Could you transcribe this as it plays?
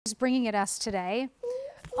is bringing it us today.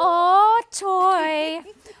 Oh, toy.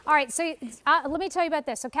 All right, so let me tell you about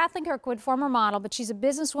this. So Kathleen Kirkwood, former model, but she's a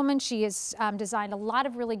businesswoman. She has designed a lot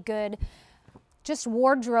of really good just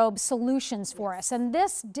wardrobe solutions for us. And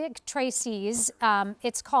this Dictrac-Ease,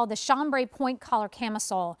 it's called the Chambray Point Collar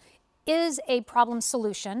Camisole, is a problem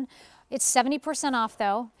solution. It's 70% off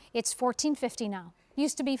though. It's $14.50 now.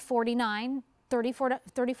 Used to be $49,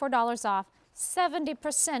 $34 off.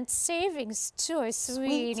 70% savings, Toy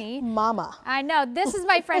Sweeney. Sweet mama. I know. This is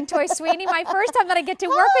my friend Toy Sweeney. My first time that I get to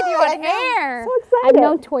work with you on air. So excited. I've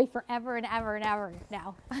known Toy forever and ever and ever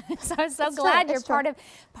now. So I'm so glad you're part of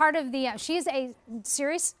the. She's a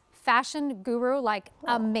serious fashion guru, like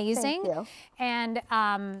amazing, thank you. And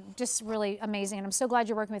just really amazing. And I'm so glad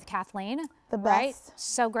you're working with Kathleen. The best. Right?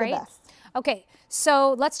 So great. The best. Okay,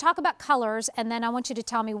 so let's talk about colors, and then I want you to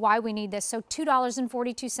tell me why we need this. So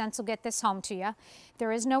 $2.42 will get this home to you.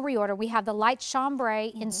 There is no reorder. We have the light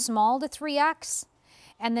chambray in small to 3X,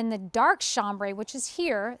 and then the dark chambray, which is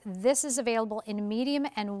here. This is available in medium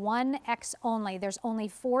and 1X only. There's only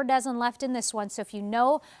 4 dozen left in this one. So if you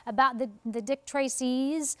know about the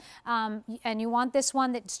Dictrac-Ease and you want this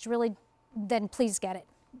one that's really, then please get it.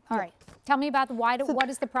 All right. Tell me about what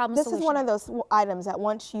is the problem solution? This is one of those items that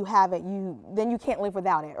once you have it, then you can't live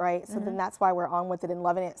without it, right? So then that's why we're on with it and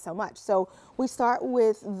loving it so much. So we start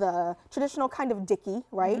with the traditional kind of dickie,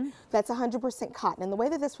 right? That's 100% cotton. And the way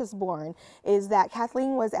that this was born is that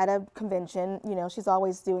Kathleen was at a convention. You know, she's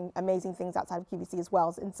always doing amazing things outside of QVC as well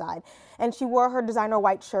as inside. And she wore her designer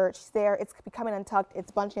white shirt. She's there. It's becoming untucked.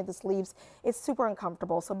 It's bunching at the sleeves. It's super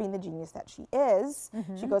uncomfortable. So being the genius that she is,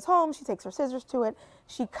 she goes home. She takes her scissors to it.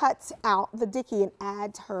 She cuts out the dickie and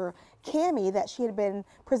adds her cami that she had been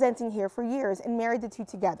presenting here for years and married the two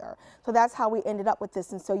together. So that's how we ended up with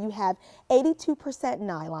this. And so you have 82%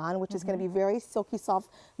 nylon, which is going to be very silky, soft,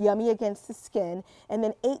 yummy against the skin, and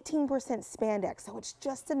then 18% spandex. So it's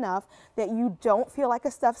just enough that you don't feel like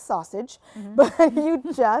a stuffed sausage, but you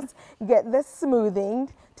just get the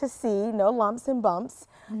smoothing to see, no lumps and bumps.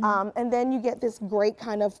 And then you get this great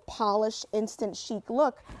kind of polished, instant chic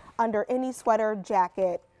look under any sweater,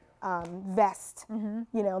 jacket, vest,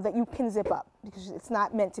 you know, that you can zip up because it's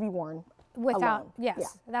not meant to be worn without, alone.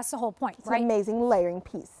 yes, that's the whole point, it's right? An amazing layering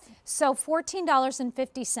piece. So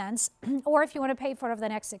 $14.50, or if you want to pay for it over the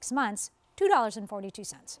next 6 months,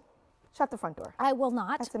 $2.42. Shut the front door. I will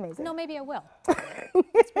not. That's amazing. No, maybe I will.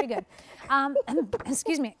 That's pretty good.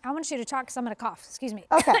 Excuse me. I want you to talk because I'm going to cough. Excuse me.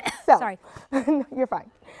 Okay, so. Sorry. You're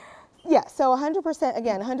fine. Yeah, so 100%,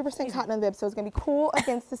 again, 100% cotton on the bib, so it's going to be cool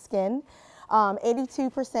against the skin.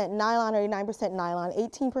 82% nylon, 89% nylon,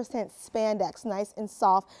 18% spandex, nice and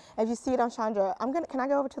soft. As you see it on Chandra, can I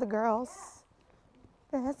go over to the girls?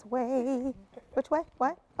 This way. Which way?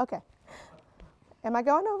 What? Okay. Am I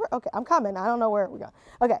going over? Okay, I'm coming. I don't know where we go.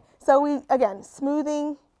 Okay, so again,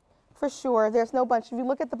 smoothing for sure. There's no bunch. If you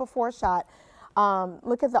look at the before shot,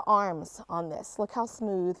 look at the arms on this. Look how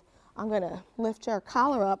smooth. I'm going to lift your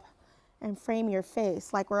collar up and frame your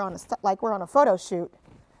face like we're on a photo shoot.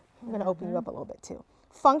 I'm going to open you up a little bit too.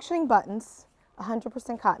 Functioning buttons,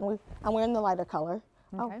 100% cotton. I'm wearing the lighter color.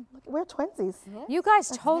 Okay. Oh, look, we're twinsies. You guys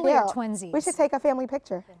totally are twinsies. We should take a family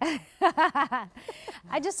picture. I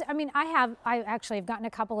actually have gotten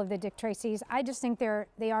a couple of the Dictrac-Ease. I just think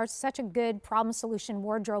they are such a good problem solution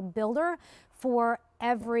wardrobe builder for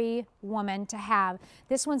every woman to have.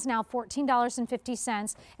 This one's now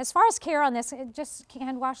 $14.50. As far as care on this, just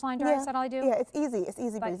hand wash, line dry, is that all I do? Yeah, it's easy. It's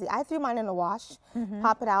easy breezy. I threw mine in the wash,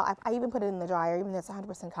 pop it out. I even put it in the dryer, even though it's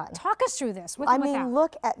 100% cotton. Talk us through this, with and without.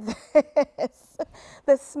 Look at this.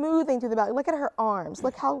 The smoothing through the belly. Look at her arms.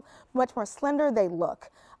 Look how much more slender they look.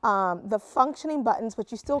 The functioning buttons,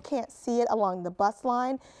 but you still can't see it along the bust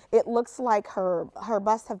line. It looks like her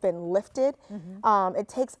busts have been lifted. It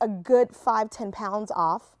takes a good 5–10 pounds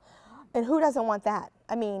off. And who doesn't want that?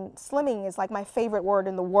 I mean, slimming is like my favorite word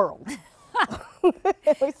in the world.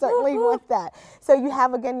 We certainly want that. So you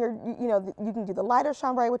have, again, you can do the lighter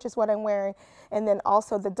chambray, which is what I'm wearing, and then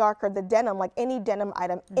also the darker, the denim, like any denim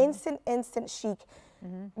item, instant chic.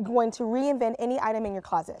 Going to reinvent any item in your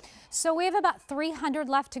closet. So we have about 300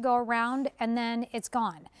 left to go around, and then it's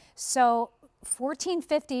gone. So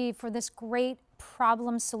 $14.50 for this great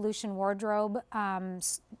problem solution wardrobe,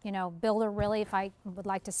 builder, really, if I would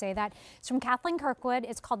like to say that. It's from Kathleen Kirkwood.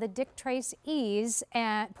 It's called the Dictrac-Ease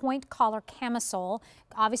Point Collar Camisole.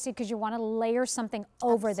 Obviously, because you want to layer something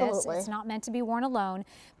over this. It's not meant to be worn alone.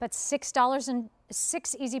 But $6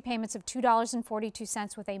 easy payments of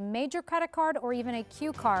 $2.42 with a major credit card or even a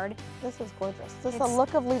Q card. This is gorgeous. This is a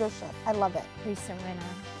look of leadership. I love it. Lisa Rinna.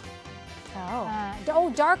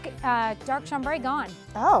 Dark chambray gone.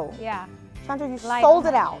 Oh. Yeah. Sandra, you Like, sold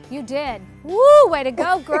it out. You did. Woo, way to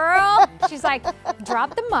go, girl. She's like,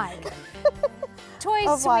 drop the mic. Toys,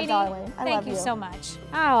 Au revoir, sweetie. darling. I Thank love you you. so much.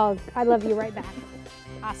 Oh, I love you right back.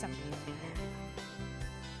 Awesome.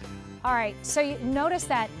 All right, so you notice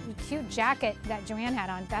that cute jacket that Joanne had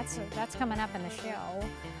on. That's coming up in the show.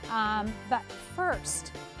 But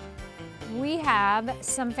first, we have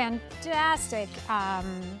some fantastic. A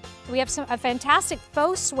fantastic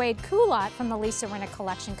faux suede culotte from the Lisa Rinna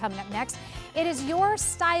collection coming up next. It is your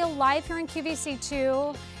style live here in QVC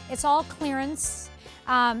 2. It's all clearance.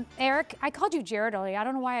 Eric, I called you Jared earlier. I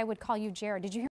don't know why I would call you Jared. Did you hear?